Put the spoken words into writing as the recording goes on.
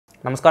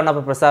నమస్కారం నా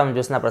ప్రసాద్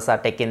చూసిన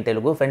Prasad tech in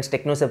Telugu friends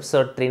టెక్న్యూస్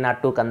episode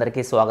 302 కి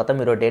అందరికీ స్వాగతం.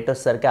 మీరు డేట్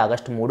వచ్చేసరికి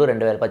ఆగస్టు 3,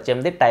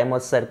 2018, టైం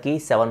వచ్చేసరికి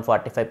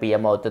 7:45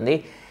 PM అవుతుంది.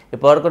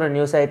 ఇప్పటివరకు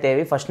న్యూస్ అయితే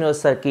ఇవి. ఫస్ట్ న్యూస్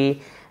వచ్చేసరికి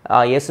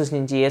ఏసూస్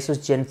నుంచి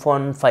ఏసూస్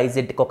జెన్ఫోన్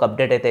 5Zకి ఒక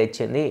అప్డేట్ అయితే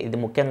ఇచ్చింది. ఇది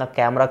ముఖ్యంగా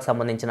కెమెరాకి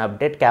సంబంధించిన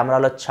అప్డేట్.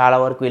 కెమెరాలో చాలా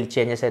వరకు వీళ్ళు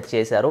చేంజెస్ అయితే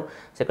చేశారు.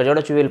 సో ఇక్కడ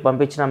చూడొచ్చు, వీళ్ళు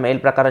పంపించిన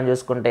మెయిల్ ప్రకారం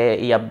చూసుకుంటే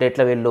ఈ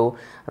అప్డేట్లో వీళ్ళు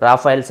రా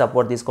ఫైల్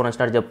సపోర్ట్ తీసుకొని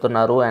వచ్చినట్టు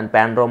చెప్తున్నారు అండ్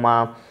పానోరమా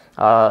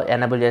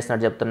ఎనేబుల్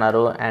చేసినట్టు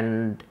చెప్తున్నారు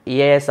అండ్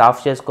ఈఏఎస్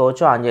ఆఫ్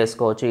చేసుకోవచ్చు, ఆన్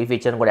చేసుకోవచ్చు. ఈ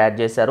ఫీచర్ని కూడా యాడ్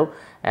చేశారు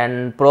అండ్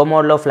ప్రో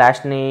మోడ్లో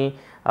ఫ్లాష్ని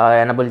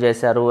ఎనేబుల్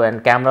చేశారు అండ్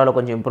కెమెరాలో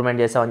కొంచెం ఇంప్రూవ్మెంట్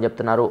చేసామని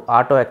చెప్తున్నారు.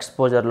 ఆటో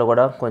ఎక్స్పోజర్లో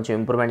కూడా కొంచెం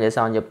ఇంప్రూవ్మెంట్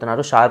చేసామని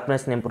చెప్తున్నారు.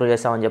 షార్ప్నెస్ని ఇంప్రూవ్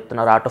చేసామని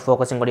చెప్తున్నారు. ఆటో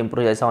ఫోకసింగ్ కూడా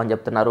ఇంప్రూవ్ చేసామని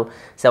చెప్తున్నారు.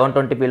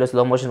 720pలో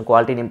స్లో మోషన్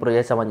క్వాలిటీని ఇంప్రూవ్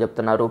చేసామని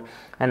చెప్తున్నారు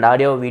అండ్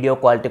ఆడియో వీడియో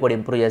క్వాలిటీ కూడా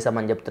ఇంప్రూవ్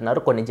చేసామని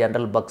చెప్తున్నారు. కొన్ని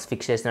జనరల్ బగ్స్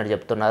ఫిక్స్ చేసినట్టు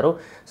చెప్తున్నారు.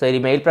 సో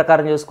ఇది మెయిల్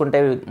ప్రకారం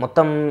చూసుకుంటే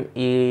మొత్తం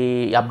ఈ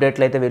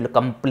అప్డేట్లు అయితే వీళ్ళు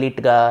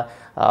కంప్లీట్గా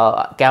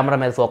కెమెరా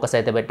మీద ఫోకస్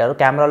అయితే పెట్టారు.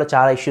 కెమెరాలో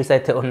చాలా ఇష్యూస్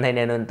అయితే ఉన్నాయి.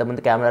 నేను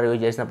ఇంతకుముందు కెమెరా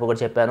యూజ్ చేసినప్పుడు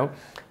కూడా చెప్పాను.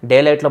 డే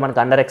లైట్లో మనకు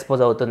అండర్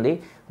ఎక్స్పోజ్ అవుతుంది,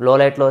 లో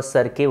లైట్లో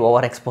వచ్చేసరికి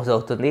ఓవర్ ఎక్స్పోజ్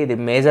అవుతుంది. ఇది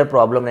మేజర్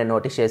ప్రాబ్లం నేను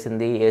నోటీస్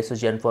చేసింది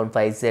ఏసూస్ జెన్ఫోన్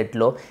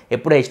 5Zలో.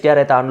 ఎప్పుడు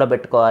హెచ్డిఆర్ అయితే ఆన్లో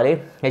పెట్టుకోవాలి.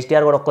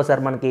 హెచ్డిఆర్ కూడా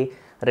ఒక్కోసారి మనకి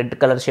రెడ్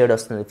కలర్ షేడ్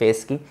వస్తుంది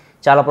ఫేస్కి.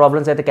 చాలా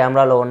ప్రాబ్లమ్స్ అయితే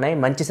కెమెరాలో ఉన్నాయి.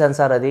 మంచి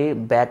సెన్సార్ అది.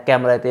 బ్యాక్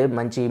కెమెరా అయితే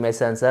మంచి ఇమేజ్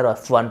సెన్సార్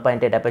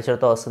 1.8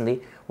 అపేచర్తో వస్తుంది.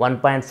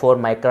 1.4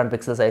 మైక్రాన్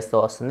పిక్సెల్ సైజ్తో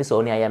వస్తుంది.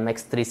 Sony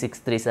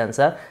IMX363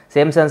 censor.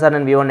 Same censor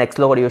నేను Vivo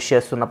Nextలో కూడా యూస్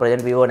చేస్తున్నా.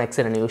 ప్రజెంట్ Vivo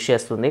Nex నేను యూస్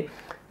చేస్తుంది.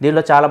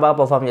 దీనిలో చాలా బాగా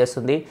పర్ఫామ్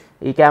చేస్తుంది.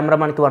 ఈ కెమెరా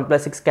మనకి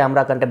 1+6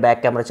 కెమెరా కంటే బ్యాక్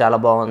కెమెరా చాలా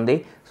బాగుంది.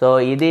 సో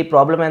ఇది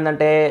ప్రాబ్లం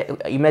ఏంటంటే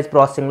ఇమేజ్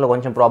ప్రాసెసింగ్లో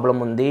కొంచెం ప్రాబ్లం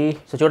ఉంది.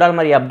 సో చూడాలి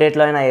మరి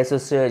అప్డేట్లో అయినా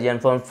Asus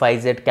Zenfone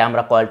 5Z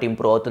camera quality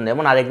improve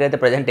అవుతుందేమో. నా దగ్గర అయితే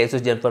ప్రజెంట్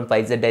ఏసూస్ జెన్ఫోన్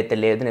 5Z అయితే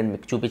లేదు నేను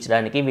మీకు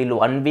చూపించడానికి. వీళ్ళు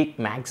 1 వీక్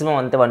మ్యాక్సిమం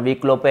అంతే, 1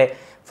 వీక్ లోపే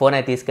ఫోన్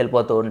అయితే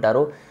తీసుకెళ్ళిపోతూ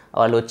ఉంటారు.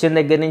 వాళ్ళు వచ్చిన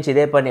దగ్గర నుంచి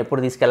ఇదే పని,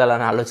 ఎప్పుడు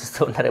తీసుకెళ్లాలని ఆలోచిస్తూ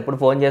ఉంటారు. ఎప్పుడు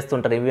ఫోన్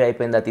చేస్తుంటారు, రివ్యూ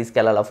అయిపోయిందా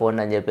తీసుకెళ్లాలా ఫోన్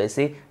అని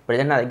చెప్పేసి.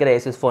 ప్రజెంట్ నా దగ్గర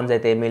ఏసూస్ ఫోన్స్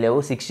అయితే ఏమీ లేవు.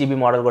 6GB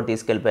మోడల్ కూడా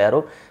తీసుకెళ్ళిపోయారు.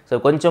 సో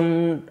కొంచెం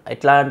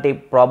ఇట్లాంటి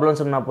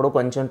ప్రాబ్లమ్స్ ఉన్నప్పుడు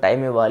కొంచెం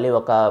టైం ఇవ్వాలి.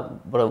 ఒక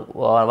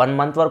 1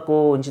 మంత్ వరకు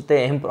ఉంచితే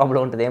ఏం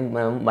ప్రాబ్లం ఉంటుంది,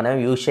 మనం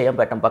యూజ్ చేయం,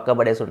 పెట్టం, పక్క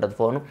పడేసి ఉంటుంది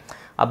ఫోన్.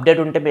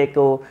 అప్డేట్ ఉంటే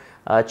మీకు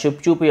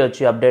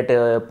చూపించవచ్చు అప్డేట్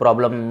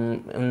ప్రాబ్లం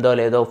ఉందో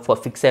లేదో,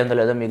 ఫిక్స్ అయిందో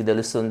లేదో మీకు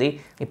తెలుస్తుంది.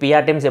 ఈ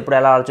పిఆర్ టీమ్స్ ఎప్పుడు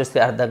ఎలా ఆలోచిస్తే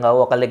అర్థం కావు.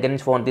 ఒకళ్ళ దగ్గర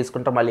నుంచి ఫోన్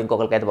తీసుకుంటారు, మళ్ళీ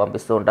ఇంకొకరికి అయితే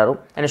పంపిస్తూ ఉంటారు.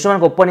 అండ్ నెక్స్ట్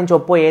మనకు ఒప్పో నుంచి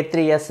Oppo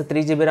A3s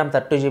 3GB RAM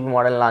 32GB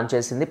model launch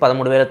చేసింది.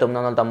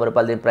 13,990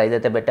 రూపాయలు దీని ప్రైస్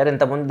అయితే పెట్టారు.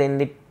 ఇంతకుముందు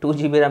దీన్ని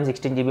 2GB RAM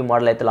 16GB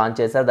మోడల్ అయితే లాంచ్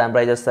చేశారు. దాని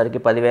ప్రైస్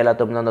వచ్చేసరికి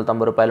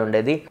 10,990 రూపాయలు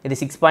ఉండేది. ఇది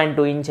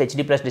 6.2"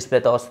 HD+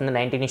 డిస్ప్లేతో వస్తుంది.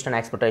 19:9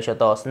 ఆస్పెక్ట్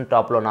రేషియోతో వస్తుంది.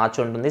 టాప్లో నాచ్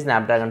ఉంటుంది.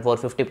 స్నాప్డ్రాగన్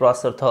 450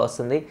 ప్రాసెసర్తో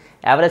వస్తుంది.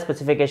 యావరేజ్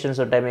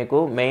స్పెసిఫికేషన్స్ ఉంటాయి మీకు.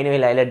 మెయిన్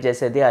వీళ్ళు హైలైట్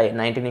చేసేది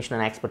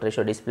 19:9 ఆస్పెక్ట్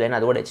రేషియో డిస్ప్లేనే,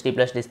 అది కూడా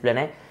HD+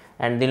 డిస్ప్లేనే.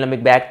 అండ్ దీనిలో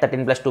మీకు బ్యాక్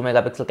 13+2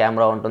 మెగాపిక్సెల్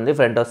కెమెరా ఉంటుంది.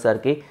 ఫ్రంట్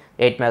వచ్చేసరికి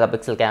 8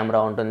 మెగాపిక్సెల్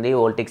కెమెరా ఉంటుంది.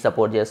 వోల్టిక్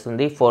సపోర్ట్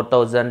చేస్తుంది.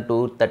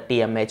 4230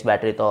 mAh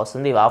బ్యాటరీతో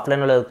వస్తుంది. ఇవి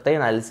ఆఫ్లైన్లో దొరుకుతాయి,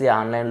 నాకు తెలిసి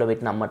ఆన్లైన్లో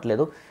వీటిని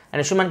నమ్మట్లేదు. అండ్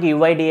నెక్స్ట్ మనకి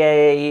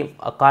UIDAI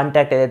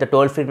కాంటాక్ట్ ఏదైతే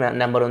టోల్ ఫ్రీ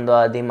నెంబర్ ఉందో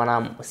అది మన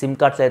సిమ్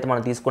కార్డ్స్ అయితే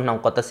మనం తీసుకుంటున్నాం.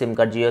 కొత్త సిమ్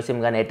కార్డ్, జియో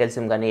సిమ్ కానీ, ఎయిర్టెల్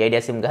సిమ్ కానీ,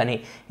 ఐడియా సిమ్ కానీ,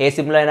 ఏ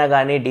సిమ్లో అయినా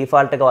కానీ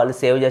డిఫాల్ట్గా వాళ్ళు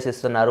సేవ్ చేసి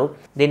ఇస్తున్నారు.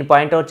 దీన్ని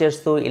పాయింట్అవుట్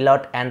చేస్తూ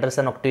ఇలాట్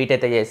ఆండర్సన్ ఒక ట్వీట్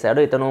అయితే చేశాడు.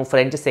 ఇతను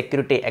ఫ్రెంచ్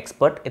సెక్యూరిటీ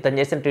ఎక్స్పర్ట్. ఇతను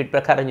చేసిన ట్వీట్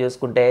ప్రకారం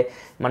చూసుకుంటే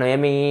మనం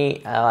ఏమి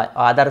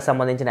ఆధార్కి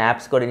సంబంధించిన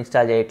యాప్స్ కూడా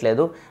ఇన్స్టాల్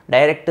చేయట్లేదు.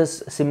 డైరెక్ట్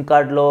సిమ్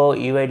కార్డ్లో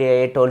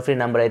UIDAI టోల్ ఫ్రీ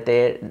నెంబర్ అయితే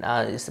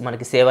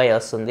మనకి సేవ్ అయ్యి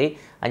వస్తుంది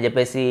అని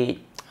చెప్పేసి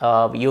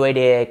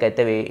UIDAIకి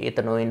అయితే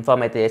ఇతను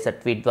ఇన్ఫార్మ్ అయితే చేశారు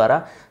ట్వీట్ ద్వారా.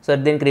 సో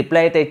దీనికి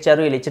రిప్లై అయితే ఇచ్చారు.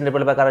 వీళ్ళు ఇచ్చిన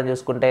రిప్లై ప్రకారం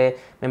చూసుకుంటే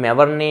మేము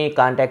ఎవరిని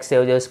కాంటాక్ట్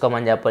సేవ్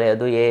చేసుకోమని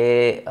చెప్పలేదు. ఏ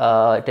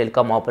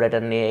టెలికామ్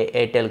ఆపరేటర్ని,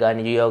 ఎయిర్టెల్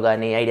కానీ, జియో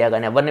కానీ, ఐడియా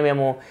కానీ ఎవరిని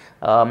మేము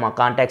మా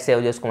కాంటాక్ట్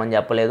సేవ్ చేసుకోమని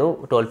చెప్పలేదు,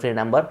 టోల్ ఫ్రీ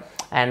నెంబర్.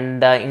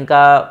 అండ్ ఇంకా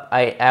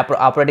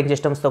ఆపరేటింగ్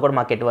సిస్టమ్స్తో కూడా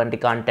మాకు ఎటువంటి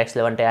కాంటాక్ట్స్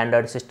లేవంటే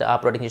ఆండ్రాయిడ్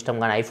ఆపరేటింగ్ సిస్టమ్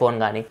కానీ, ఐఫోన్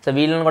కానీ, సో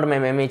వీళ్ళని కూడా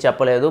మేము ఏమీ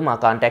చెప్పలేదు మా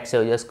కాంటాక్ట్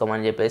సేవ్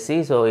చేసుకోమని చెప్పేసి.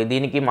 సో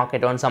దీనికి మాకు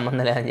ఎటువంటి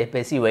సంబంధం లేదని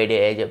చెప్పేసి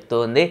UIDAI చెప్తూ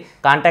ఉంది.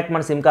 కాంటాక్ట్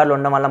మన సిమ్ కార్డులో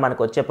ఉండడం వల్ల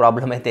మనకు వచ్చే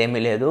ప్రాబ్లం అయితే ఏమీ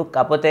లేదు.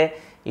 కాకపోతే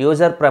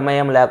యూజర్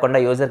ప్రమేయం లేకుండా,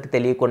 యూజర్కి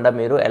తెలియకుండా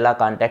మీరు ఎలా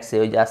కాంటాక్ట్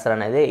సేవ్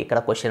చేస్తారనేది ఇక్కడ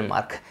క్వశ్చన్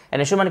మార్క్. అండ్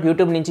నెక్స్ట్ మనకి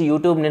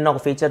యూట్యూబ్ నిన్న ఒక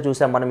ఫీచర్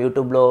చూసాం మనం.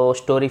 యూట్యూబ్లో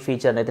స్టోరీ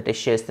ఫీచర్ అయితే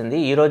టెస్ట్ చేస్తుంది.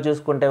 ఈరోజు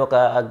చూసుకుంటే ఒక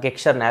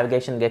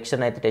నావిగేషన్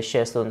గెక్షన్ అయితే టెస్ట్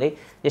చేస్తుంది.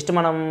 జస్ట్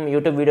మనం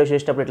యూట్యూబ్ వీడియో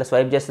చూసేటప్పుడు ఇట్లా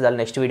స్వైప్ చేస్తే దాని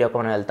నెక్స్ట్ వీడియోకి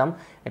మనం వెళ్తాం.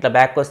 ఇట్లా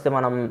బ్యాక్ వస్తే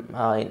మనం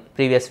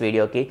ప్రీవియస్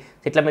వీడియోకి,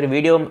 ఇట్లా మీరు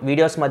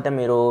వీడియోస్ మధ్య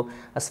మీరు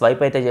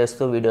స్వైప్ అయితే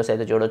చేస్తూ వీడియోస్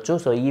అయితే చూడొచ్చు.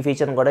 సో ఈ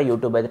ఫీచర్ని కూడా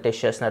యూట్యూబ్ అయితే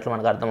టెస్ట్ చేసినట్లు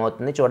మనకు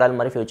అర్థమవుతుంది. చూడాలి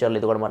మరి ఫ్యూచర్లో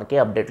ఇది కూడా మనకి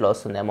అప్డేట్లో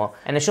వస్తుందేమో.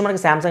 అండ్ నెక్స్ట్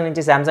మనకి సామ్సంగ్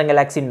నుంచి సామ్సంగ్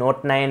గెలాక్సీ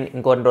Note 9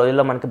 ఇంకొన్ని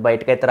రోజుల్లో మనకి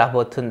బయటకైతే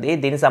రాబోతుంది.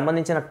 దీనికి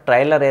సంబంధించిన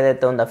ట్రైలర్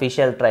ఏదైతే ఉందో,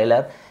 అఫీషియల్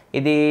ట్రైలర్,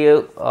 ఇది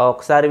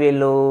ఒకసారి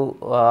వీళ్ళు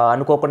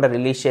అనుకోకుండా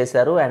రిలీజ్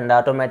చేశారు అండ్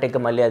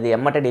ఆటోమేటిక్గా మళ్ళీ అది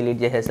ఎమ్మటే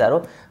డిలీట్ చేసేసారు.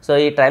 సో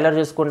ఈ ట్రైలర్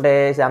చూసుకుంటే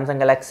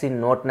సామ్సంగ్ గెలాక్సీ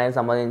Note 9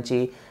 సంబంధించి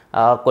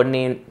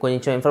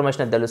కొంచెం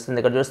ఇన్ఫర్మేషన్ తెలుస్తుంది.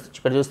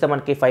 ఇక్కడ చూస్తే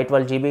మనకి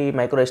 512GB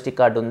మైక్రో SD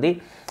కార్డ్ ఉంది.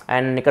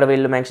 అండ్ ఇక్కడ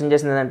వీళ్ళు మెన్షన్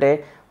చేసింది ఏంటంటే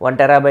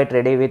 1TB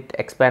ready with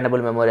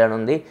expandable memory అని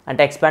ఉంది.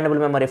 అంటే expandable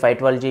memory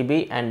 512GB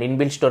and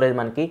inbuilt storage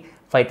మనకి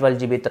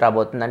 512GB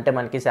రాబోతుంది. అంటే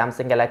మనకి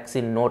Samsung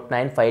Galaxy note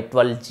 9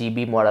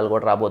 512GB model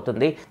కూడా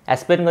రాబోతుంది.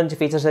 S Pen గురించి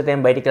ఫీచర్స్ అయితే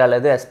ఏం బయటికి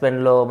రాలేదు. S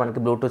Penలో మనకి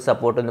బ్లూటూత్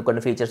సపోర్ట్ ఉంది,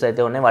 కొన్ని ఫీచర్స్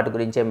అయితే ఉన్నాయి, వాటి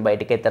గురించి ఏం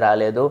బయటికి అయితే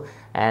రాలేదు.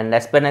 అండ్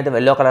S Pen అయితే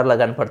ఎల్లో కలర్లో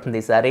కనపడుతుంది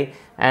ఈసారి.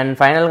 అండ్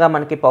ఫైనల్గా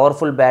మనకి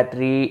powerful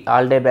battery,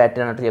 all day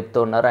battery అన్నట్టు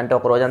చెప్తూ ఉన్నారు. అంటే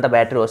ఒక రోజంతా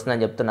బ్యాటరీ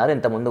వస్తుందని చెప్తున్నారు.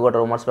 ఇంత ముందు కూడా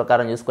రూమర్స్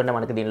ప్రకారం చూసుకుంటే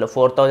మనకి దీనిలో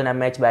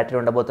 4000 mAh బ్యాటరీ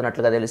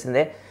ఉండబోతున్నట్లుగా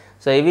తెలిసిందే.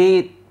 సో ఇవి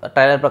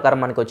ట్రైలర్ ప్రకారం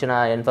మనకి వచ్చిన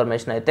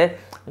ఇన్ఫర్మేషన్ అయితే.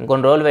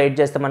 ఇంకొన్ని రోజులు వెయిట్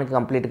చేస్తే మనకి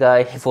కంప్లీట్గా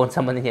ఈ ఫోన్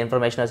సంబంధించిన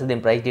ఇన్ఫర్మేషన్ వస్తుంది.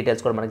 దీని ప్రైస్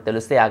డీటెయిల్స్ కూడా మనకి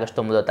తెలుస్తాయి ఆగస్టు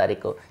 9వ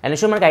తారీఖు. అండ్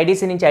నెక్స్ట్ మనకి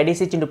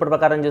ఐడీసీ ఇచ్చిన ఇప్పుడు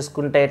ప్రకారం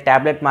చూసుకుంటే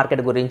ట్యాబ్లెట్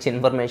మార్కెట్ గురించి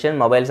ఇన్ఫర్మేషన్.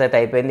 మొబైల్స్ అయితే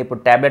అయిపోయింది.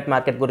 ఇప్పుడు ట్యాబ్లెట్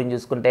మార్కెట్ గురించి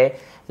చూసుకుంటే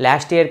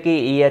లాస్ట్ ఇయర్కి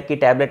ఈ ఇయర్కి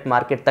ట్యాబ్లెట్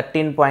మార్కెట్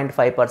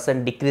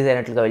 13.5% డిక్రీజ్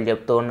అయినట్లుగా వీళ్ళు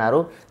చెప్తూ ఉన్నారు.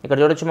 ఇక్కడ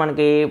చూడొచ్చు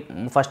మనకి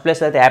ఫస్ట్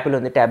ప్లేస్లో అయితే యాపిల్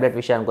ఉంది. ట్యాబ్లెట్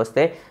విషయానికి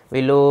వస్తే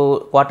వీళ్ళు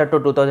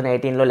Q2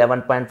 2018లో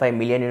 11.5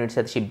 మిలియన్ యూనిట్స్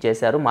అయితే షిప్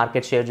చేశారు.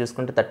 మార్కెట్ షేర్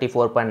చూసుకుంటే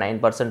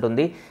 34.9%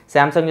 ఉంది.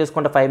 సామ్సంగ్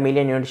చూసుకుంటే 5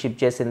 మిలియన్ యూనిట్స్ షిప్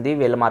చేసింది,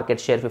 వీళ్ళ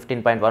మార్కెట్ షేర్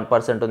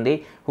 15.1% ఉంది.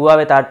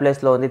 హువావే థర్డ్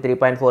ప్లేస్లో ఉంది,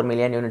 3.4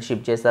 మిలియన్ యూనిట్స్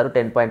షిప్ చేశారు,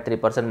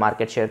 10.3%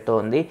 మార్కెట్ షేర్తో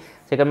ఉంది.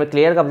 సో ఇక్కడ మీరు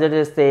క్లియర్గా అబ్జర్వ్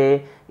చేస్తే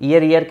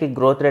ఇయర్కి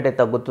గ్రోత్ రేట్ అయితే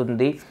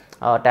తగ్గుతుంది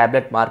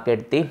ట్యాబ్లెట్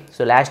మార్కెట్ది.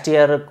 సో లాస్ట్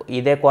ఇయర్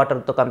ఇదే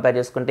క్వార్టర్తో కంపేర్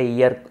చేసుకుంటే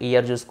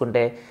ఇయర్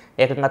చూసుకుంటే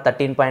ఏకంగా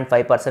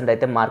 13.5%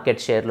 అయితే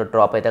మార్కెట్ షేర్లో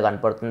డ్రాప్ అయితే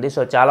కనపడుతుంది.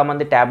 సో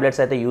చాలామంది ట్యాబ్లెట్స్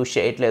అయితే యూజ్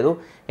చేయట్లేదు.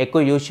 ఎక్కువ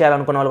యూజ్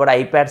చేయాలనుకున్న వాళ్ళు కూడా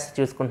ఐప్యాడ్స్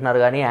చూసుకుంటున్నారు,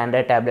 కానీ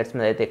ఆండ్రాయిడ్ ట్యాబ్లెట్స్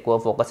మీద అయితే ఎక్కువ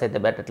ఫోకస్ అయితే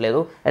పెట్టట్లేదు.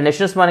 అండ్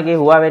నెక్స్ట్ మనకి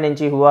హువావే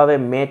నుంచి Huawei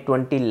Mate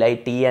 20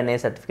 Lite అనే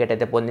సర్టిఫికేట్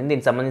అయితే పొందింది.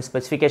 దీనికి సంబంధించిన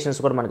స్పెసిఫికేషన్స్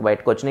కూడా మనకి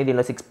బయటకు వచ్చినాయి.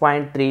 దీనిలో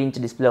 6.3 ఇంచ్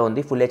డిస్ప్లే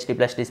ఉంది, ఫుల్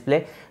HD+ డిస్ప్లే,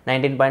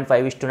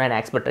 19.5:9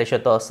 ఆస్పెక్ట్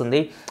రేషియోతో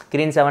వస్తుంది.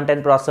 క్రీన్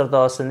 710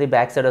 ప్రాసెసర్తో వస్తుంది.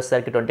 బ్యాక్ సైడ్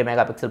వచ్చేసరికి 20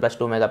 megapixel plus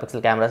 2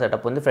 megapixel camera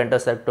setup ఉంది. ఫ్రంట్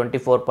వచ్చేసరికి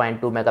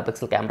 24.2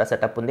 మెగాపిక్సెల్ కెమెరా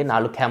సెటప్ ఉంది.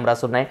 4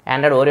 కెమెరాస్ ఉన్నాయి.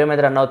 ఆండ్రాయిడ్ ఓరియో మీద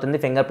రన్ అవుతుంది.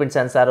 ఫింగర్ ప్రింట్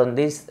సెన్సార్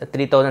ఉంది.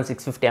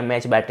 3650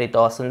 mAh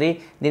బ్యాటరీతో వస్తుంది.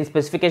 దీని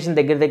స్పెసిఫికేషన్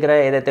దగ్గర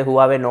ఏదైతే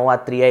Huawei Nova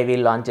 3i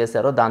వీళ్ళు లాంచ్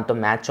చేశారో దాంతో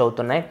మ్యాచ్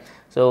అవుతున్నాయి.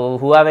 సో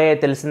Huawei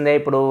తెలిసిందే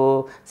ఇప్పుడు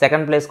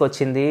సెకండ్ ప్లేస్కి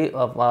వచ్చింది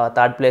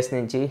థర్డ్ ప్లేస్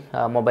నుంచి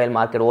mobile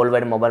market, world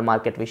wide mobile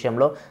market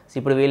విషయంలో. సో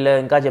ఇప్పుడు వీళ్ళు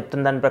ఇంకా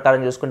చెప్తున్న దాని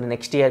ప్రకారం చూసుకుంటే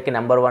నెక్స్ట్ ఇయర్కి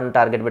నెంబర్ 1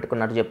 టార్గెట్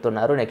పెట్టుకున్నట్టు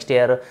చెప్తున్నారు. నెక్స్ట్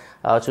ఇయర్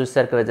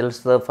చూసేసరికి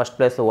రిజల్ట్స్ ఫస్ట్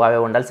ప్లేస్ Huawei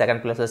ఉండాలి,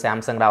 సెకండ్ ప్లేస్లో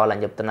సామ్సంగ్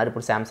రావాలని చెప్తున్నారు.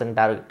 ఇప్పుడు సామ్సంగ్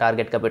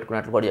టార్గెట్గా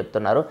పెట్టుకున్నట్లు కూడా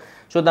చెప్తున్నారు.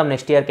 చూద్దాం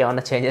నెక్స్ట్ ఇయర్కి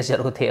ఏమైనా చేంజెస్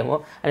జరుగుతాయేమో.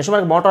 నెక్స్ట్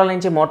మనకి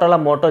మోటోలా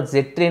Moto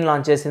Z3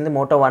 లాంచ్ చేసింది.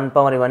 Moto 1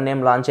 Power ఇవన్నీ ఏం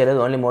లాంచ్ చేయలేదు,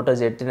 ఓన్లీ Moto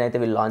Z3 అయితే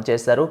వీళ్ళు లాంచ్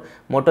చేస్తారు.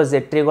 Moto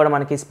Z3 కూడా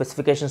మనకి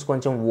స్పెసిఫికేషన్స్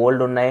కొంచెం ఓల్డ్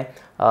ఉన్నాయి.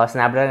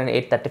 స్నాప్డ్రాగన్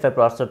 835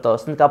 ప్రాసెసర్తో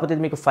వస్తుంది. కాకపోతే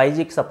ఇది మీకు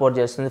 5Gకి సపోర్ట్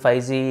చేస్తుంది.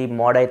 5G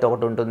మోడ్ అయితే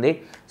ఒకటి ఉంటుంది.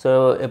 సో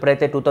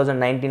ఎప్పుడైతే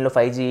 2019లో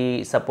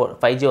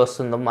 5G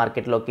వస్తుందో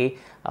మార్కెట్లోకి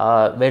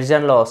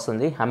వెర్జన్లో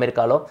వస్తుంది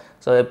అమెరికాలో.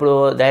 సో ఇప్పుడు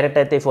డైరెక్ట్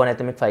అయితే ఈ ఫోన్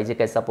అయితే మీకు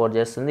 5Gకి అయితే సపోర్ట్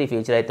చేస్తుంది. ఈ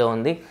ఫీచర్ అయితే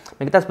ఉంది.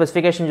 మిగతా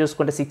స్పెసిఫికేషన్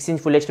చూసుకుంటే 6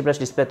 ఇంచ్ ఫుల్ HD+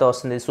 డిస్ప్లేతో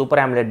వస్తుంది.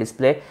 సూపర్ AMOLED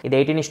డిస్ప్లే, ఇది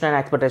 18:9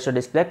 aspect ratio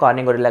display,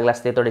 Corning gorilla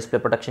glass తో డిస్ప్లే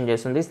ప్రొటెక్షన్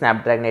చేస్తుంది.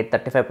 స్నాప్డ్రాగన్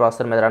 835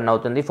 ప్రాసెసర్ మీద రన్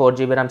అవుతుంది.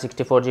 4GB RAM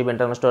 64GB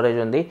internal storage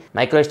ఉంది.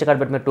 మైక్రో SD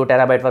కార్డ్ పెట్టి మీరు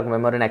 2TB వరకు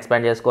మెమరీని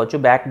ఎక్స్పాండ్ చేసుకోవచ్చు.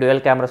 బ్యాక్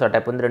డ్యూయల్ కెమెరా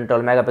సెటప్ ఉంది. 2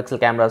 12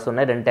 మెగాపిక్సెల్ కెమెరాస్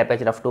ఉన్నాయి. 2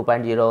 టెంపరేచర్ ఆఫ్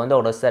 2.0 ఉంది.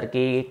 ఒకటి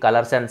వచ్చేసరికి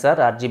కలర్ సెన్సార్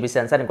RGB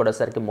సెన్సార్, ఇంకోటి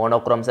వచ్చేసరికి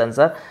మోనోక్రోమ్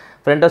సెన్సార్.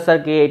 ఫ్రంట్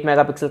వచ్చేసరికి 8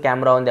 మెగాపిక్సెల్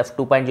కెమెరా ఉంది,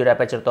 f2.0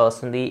 అపర్చర్తో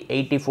వస్తుంది.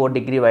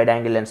 84° వైడ్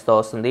యాంగిల్ లెన్స్తో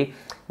వస్తుంది.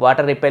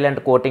 వాటర్ రిపెలెంట్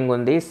కోటింగ్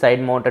ఉంది.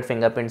 Side mounted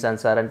finger print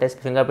censor, అంటే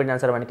ఫింగర్ ప్రింట్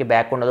సెన్సార్ మనకి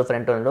బ్యాక్ ఉండదు,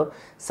 ఫ్రంట్ ఉండదు,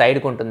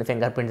 సైడ్కి ఉంటుంది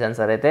ఫింగర్ ప్రింట్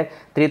సెన్సార్ అయితే.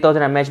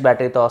 3000 mAh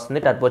బ్యాటరీతో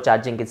వస్తుంది. టర్బో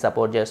ఛార్జింగ్కి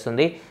సపోర్ట్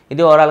చేస్తుంది.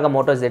 ఇది ఓవరాల్గా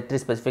Moto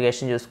Z3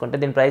 స్పెసిఫికేషన్ చూసుకుంటే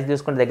దీని ప్రైస్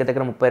చూసుకుంటే దగ్గర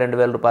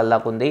 32,000 రూపాయల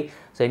దాకా ఉంది.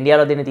 సో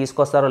ఇండియాలో దీన్ని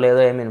తీసుకొస్తారో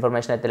లేదో ఏమి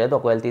ఇన్ఫర్మేషన్ అయితే లేదు.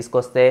 ఒకవేళ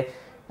తీసుకొస్తే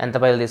ఎంత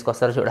పైలు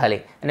తీసుకొస్తారో చూడాలి.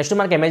 నెక్స్ట్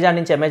మనకి అమెజాన్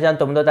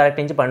 9వ తారీఖు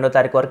నుంచి 12వ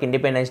తారీఖు వరకు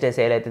ఇండిపెండెన్స్ డే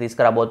సేల్ అయితే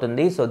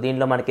తీసుకురాబోతుంది. సో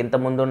దీనిలో మనకి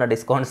ఇంతకుముందు ఉన్న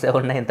డిస్కౌంట్స్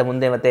ఉన్నాయి,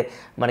 ఇంతకుముందు ఏమైతే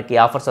మనకి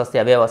ఆఫర్స్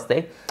వస్తాయి అవే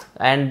వస్తాయి.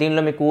 అండ్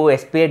దీనిలో మీకు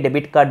SBI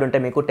డెబిట్ కార్డు ఉంటే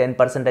మీకు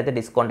 10% అయితే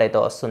డిస్కౌంట్ అయితే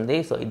వస్తుంది.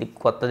 సో ఇది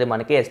కొత్తది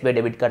మనకి. SBI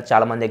డెబిట్ కార్డ్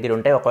చాలా మంది దగ్గర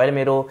ఉంటాయి. ఒకవేళ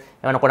మీరు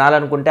ఏమైనా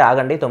కొనాలనుకుంటే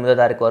ఆగండి, 9వ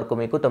తారీఖు వరకు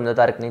మీకు 9వ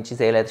తారీఖు నుంచి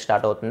సేల్ అయితే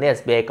స్టార్ట్ అవుతుంది.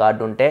 SBI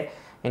కార్డు ఉంటే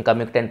ఇంకా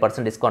మీకు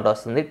 10% డిస్కౌంట్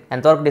వస్తుంది.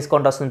 ఎంతవరకు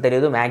డిస్కౌంట్ వస్తుందో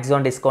తెలియదు.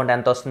 మ్యాక్సిమం డిస్కౌంట్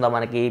ఎంత వస్తుందో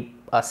మనకి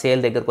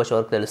సేల్ దగ్గరకు వచ్చే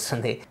వరకు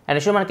తెలుస్తుంది. అండ్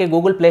నెక్స్ట్ మనకి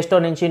గూగుల్ ప్లే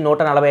స్టోర్ నుంచి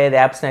 145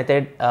 యాప్స్ని అయితే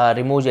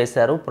రిమూవ్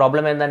చేశారు.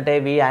 ప్రాబ్లం ఏంటంటే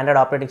ఇవి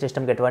ఆండ్రాయిడ్ ఆపరేటింగ్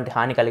సిస్టమ్కి ఎటువంటి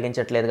హాని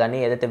కలిగించట్లేదు, కానీ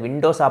ఏదైతే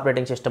విండోస్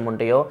ఆపరేటింగ్ సిస్టమ్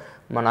ఉంటాయో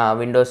మన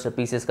విండోస్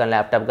పీసీస్ కానీ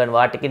ల్యాప్టాప్ కానీ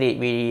వాటికి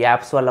ఈ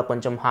యాప్స్ వల్ల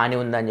కొంచెం హాని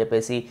ఉందని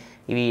చెప్పేసి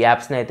ఇవి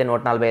యాప్స్ని అయితే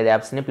 145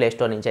 యాప్స్ని ప్లే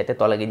స్టోర్ నుంచి అయితే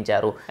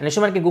తొలగించారు.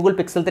 నెక్స్ట్ మనకి Google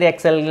Pixel 3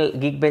 XL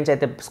geek bench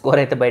అయితే స్కోర్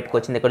అయితే బయటకు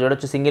వచ్చింది. ఇక్కడ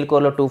చూడొచ్చు సింగిల్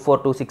కోర్లో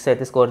 2426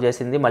 అయితే స్కోర్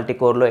చేసింది, మల్టీ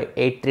కోర్లో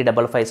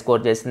 8355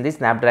 స్కోర్ చేసింది.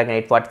 స్నాప్డ్రాగన్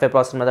 845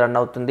 ప్రాసెసర్ మీద రన్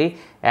అవుతుంది.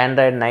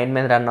 ఆండ్రాయిడ్ 9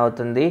 మీద రన్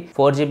అవుతుంది.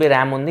 4GB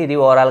ర్యామ్ ఉంది. ఇది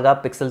ఓవరాల్గా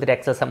Pixel 3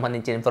 XL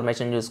సంబంధించిన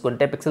ఇన్ఫర్మేషన్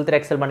చూసుకుంటే Pixel 3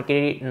 XL మనకి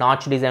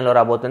నాచ్ డిజైన్లో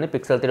రాబోతుంది.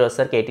 Pixel 3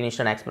 వచ్చేసరికి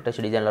 18:9 ఆస్పెక్ట్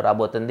రేషియో డిజైన్లో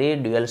రాబోతుంది.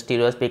 డ్యూయల్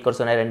స్టీరియో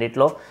స్పీకర్స్ ఉన్నాయి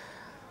రెండిట్లో.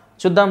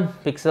 చూద్దాం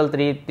పిక్సెల్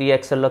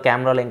 3XLలో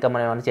కెమెరాలో ఇంకా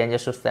మనం ఏమైనా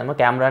చేంజెస్ చూస్తామో.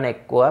 కెమెరానే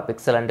ఎక్కువ,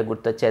 పిక్సెల్ అంటే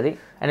గుర్తొచ్చేది.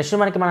 అండ్ నెక్స్ట్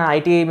మనకి మన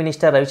ఐటీ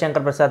మినిస్టర్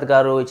రవిశంకర్ ప్రసాద్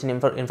గారు ఇచ్చిన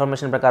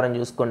ఇన్ఫర్మేషన్ ప్రకారం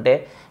చూసుకుంటే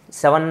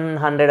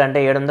 700 అంటే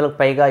 700కు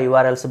పైగా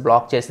యూఆర్ఎల్స్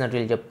బ్లాక్ చేసినట్లు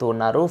వీళ్ళు చెప్తూ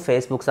ఉన్నారు.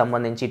 ఫేస్బుక్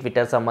సంబంధించి,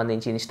 ట్విట్టర్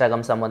సంబంధించి,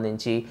 ఇన్స్టాగ్రామ్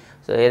సంబంధించి.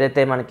 సో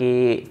ఏదైతే మనకి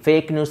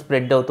ఫేక్ న్యూస్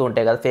స్ప్రెడ్ అవుతూ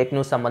ఉంటాయి కదా, ఫేక్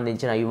న్యూస్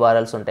సంబంధించిన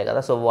యూఆర్ఎల్స్ ఉంటాయి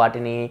కదా, సో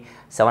వాటిని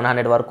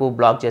 700 వరకు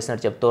బ్లాక్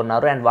చేసినట్టు చెప్తూ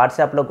ఉన్నారు. అండ్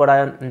వాట్సాప్లో కూడా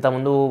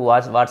ఇంతకుముందు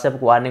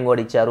వాట్సాప్కి వార్నింగ్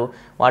కూడా ఇచ్చారు.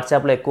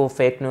 వాట్సాప్లో ఎక్కువ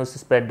ఫేక్ న్యూస్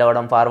స్ప్రెడ్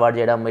అవ్వడం, ఫార్వర్డ్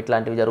చేయడం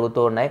ఇట్లాంటివి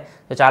జరుగుతూ ఉన్నాయి.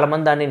 సో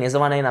చాలామంది దాన్ని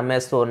నిజమని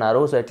నమ్మేస్తూ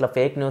ఉన్నారు. సో ఇట్లా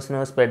ఫేక్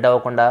న్యూస్ను స్ప్రెడ్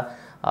అవ్వకుండా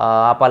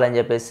ఆపాలని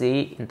చెప్పేసి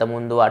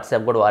ఇంతకుముందు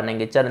వాట్సాప్ కూడా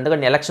వార్నింగ్ ఇచ్చారు.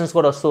 ఎందుకంటే ఎలక్షన్స్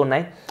కూడా వస్తూ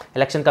ఉన్నాయి.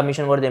 ఎలక్షన్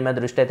కమిషన్ కూడా దీని మీద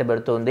దృష్టి అయితే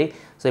పెడుతుంది.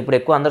 సో ఇప్పుడు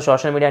ఎక్కువ అందరూ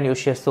సోషల్ మీడియాని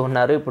యూస్ చేస్తూ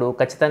ఉన్నారు. ఇప్పుడు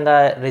ఖచ్చితంగా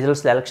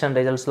ఎలక్షన్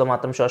రిజల్ట్స్లో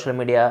మాత్రం సోషల్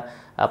మీడియా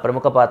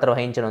ప్రముఖ పాత్ర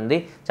వహించనుంది.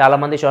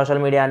 చాలామంది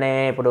సోషల్ మీడియానే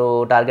ఇప్పుడు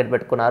టార్గెట్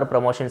పెట్టుకున్నారు.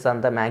 ప్రమోషన్స్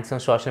అంతా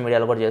మ్యాక్సిమం సోషల్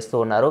మీడియాలో కూడా చేస్తూ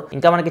ఉన్నారు.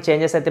 ఇంకా మనకి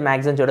చేంజెస్ అయితే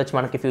మ్యాక్సిమం చూడొచ్చు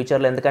మనకి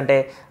ఫ్యూచర్లో. ఎందుకంటే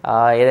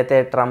ఏదైతే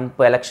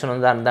ట్రంప్ ఎలక్షన్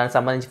ఉందో దానికి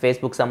సంబంధించి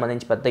ఫేస్బుక్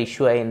సంబంధించి పెద్ద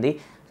ఇష్యూ అయింది.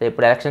 సో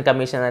ఇప్పుడు ఎలక్షన్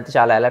కమిషన్ అయితే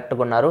చాలా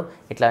అలర్ట్గా ఉన్నారు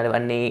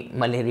ఇట్లాంటివన్నీ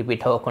మళ్ళీ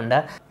రిపీట్ అవ్వకుండా.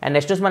 అండ్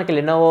నెక్స్ట్ మనకి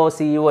లెనోవో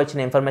CEO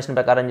వచ్చిన ఇన్ఫర్మేషన్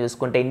ప్రకారం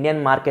చూసుకుంటే ఇండియన్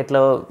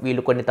మార్కెట్లో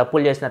వీళ్ళు కొన్ని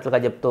తప్పులు చేసినట్లుగా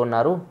చెప్తూ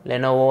ఉన్నారు.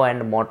 Lenovo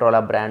and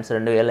Motorola brands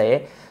 2000.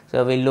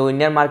 So వీళ్ళు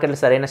ఇండియన్ మార్కెట్లో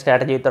సరైన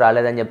స్ట్రాటజీతో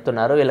రాలేదని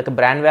చెప్తున్నారు. వీళ్ళకి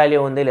బ్రాండ్ వాల్యూ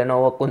ఉంది,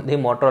 లెనోవోకు ఉంది,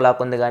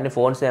 మోటోరోలాకు ఉంది, కానీ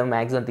ఫోన్స్ ఏమో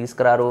మ్యాక్సిమం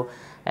తీసుకురారు.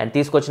 అండ్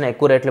తీసుకొచ్చిన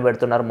ఎక్కువ రేట్లు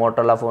పెడుతున్నారు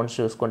మోటోరోలా ఫోన్స్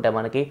చూసుకుంటే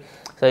మనకి.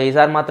 సో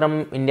ఈసారి మాత్రం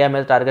ఇండియా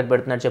మీద టార్గెట్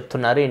పెడుతున్నట్టు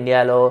చెప్తున్నారు.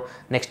 ఇండియాలో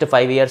నెక్స్ట్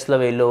 5 ఇయర్స్లో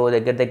వీళ్ళు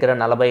దగ్గర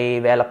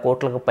 40,000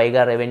 కోట్లకు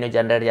పైగా రెవెన్యూ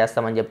జనరేట్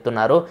చేస్తామని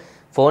చెప్తున్నారు.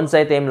 ఫోన్స్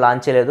అయితే ఏం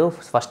లాంచ్ చేయలేదు,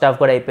 ఫస్ట్ హాఫ్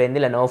కూడా అయిపోయింది.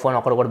 లెనోవో ఫోన్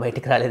ఒకటి కూడా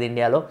బయటికి రాలేదు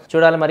ఇండియాలో.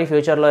 చూడాలి మరి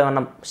ఫ్యూచర్లో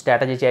ఏమన్నా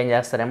స్ట్రాటజీ చేంజ్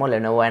చేస్తారేమో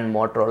Lenovo and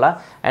Motorola.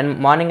 And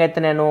morning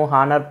అయితే నేను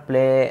హానర్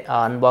ప్లే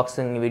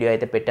అన్బాక్సింగ్ వీడియో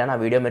అయితే పెట్టాను. ఆ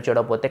వీడియో మీరు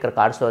చూడకపోతే ఇక్కడ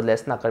కార్డ్స్లో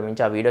వదిలేస్తాను, అక్కడ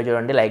నుంచి ఆ వీడియో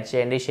చూడండి, లైక్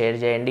చేయండి, షేర్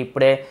చేయండి.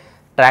 ఇప్పుడే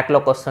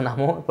ట్రాక్లోకి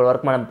వస్తున్నాము.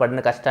 ఇప్పటివరకు మనం పడిన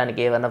కష్టానికి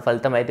ఏమైనా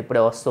ఫలితం అయితే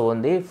ఇప్పుడే వస్తూ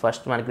ఉంది.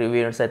 ఫస్ట్ మనకి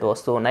రివ్యూస్ అయితే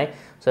వస్తూ ఉన్నాయి.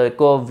 సో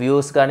ఎక్కువ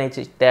వ్యూస్ కానీ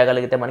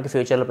తేగలిగితే మనకి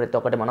ఫ్యూచర్లో ప్రతి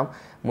ఒక్కటి మనం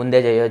ముందే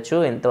చేయొచ్చు.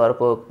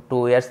 ఇంతవరకు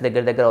 2 ఇయర్స్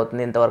దగ్గర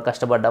అవుతుంది, ఇంతవరకు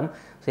కష్టపడ్డాం.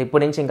 సో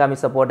ఇప్పటి నుంచి ఇంకా మీ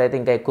సపోర్ట్ అయితే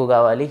ఇంకా ఎక్కువ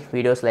కావాలి.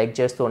 వీడియోస్ లైక్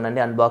చేస్తూ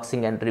ఉండండి.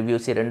 అన్బాక్సింగ్ అండ్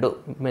రివ్యూస్ ఈ రెండు,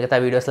 మిగతా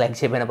వీడియోస్ లైక్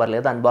చేయకపోయినా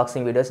పర్లేదు.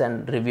 Unboxing videos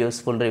and reviews,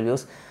 full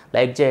reviews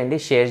like చేయండి,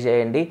 షేర్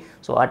చేయండి.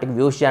 సో వాటికి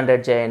వ్యూస్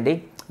జనరేట్ చేయండి.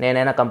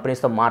 నేనైనా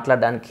కంపెనీస్తో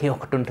మాట్లాడడానికి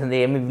ఒకటి ఉంటుంది.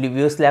 ఏమి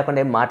వ్యూస్ లేకుండా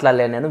ఏం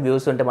మాట్లాడలేను నేను.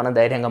 వ్యూస్ ఉంటే మనం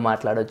ధైర్యంగా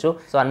మాట్లాడొచ్చు.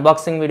 సో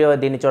అన్బాక్సింగ్ వీడియో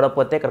దీన్ని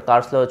చూడకపోతే ఇక్కడ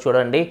కార్డ్స్లో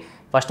చూడండి.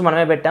 ఫస్ట్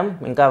మనమే పెట్టాం,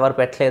 ఇంకా ఎవరు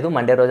పెట్టలేదు.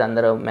 మండే రోజు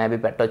అందరూ మేబీ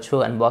పెట్టొచ్చు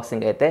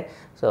అన్బాక్సింగ్ అయితే.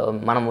 సో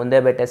మనం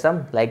ముందే పెట్టేసాం.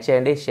 లైక్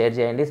చేయండి, షేర్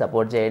చేయండి,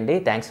 సపోర్ట్ చేయండి.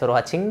 Thanks for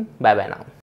watching. Bye bye now.